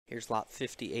Here's lot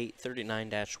 58,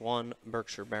 39-1,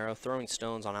 Berkshire Barrow, throwing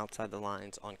stones on outside the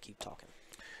lines on Keep Talking.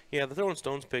 Yeah, the Throwing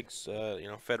Stones pigs,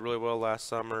 fed really well last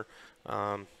summer.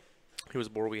 He was a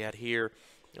boar we had here.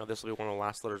 This will be one of the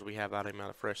last litters we have out of him out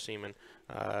of fresh semen.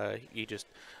 He just,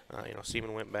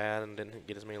 semen went bad and didn't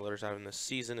get as many litters out of him this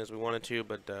season as we wanted to,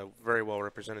 but very well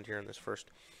represented here in this first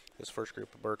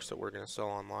group of Berks that we're going to sell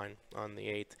online on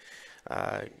the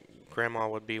 8th. Grandma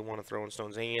would be one of Throwing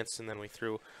Stone's aunts, and then we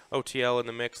threw OTL in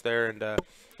the mix there, and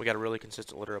we got a really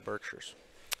consistent litter of Berkshires.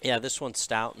 Yeah, this one's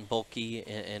stout and bulky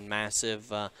and massive.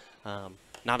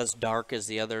 Not as dark as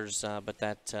the others, but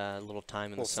that little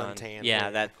time in the sun. Suntan. Yeah,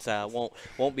 that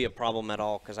won't be a problem at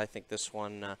all, because I think this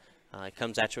one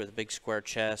comes at you with a big square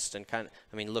chest and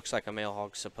looks like a male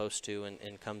hog's supposed to,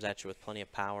 and comes at you with plenty of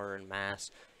power and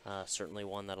mass. Certainly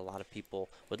one that a lot of people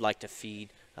would like to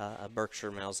feed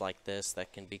Berkshire males like this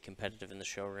that can be competitive in the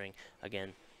show ring.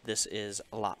 Again, this is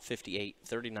lot 58,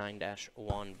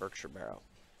 39-1 Berkshire Barrow.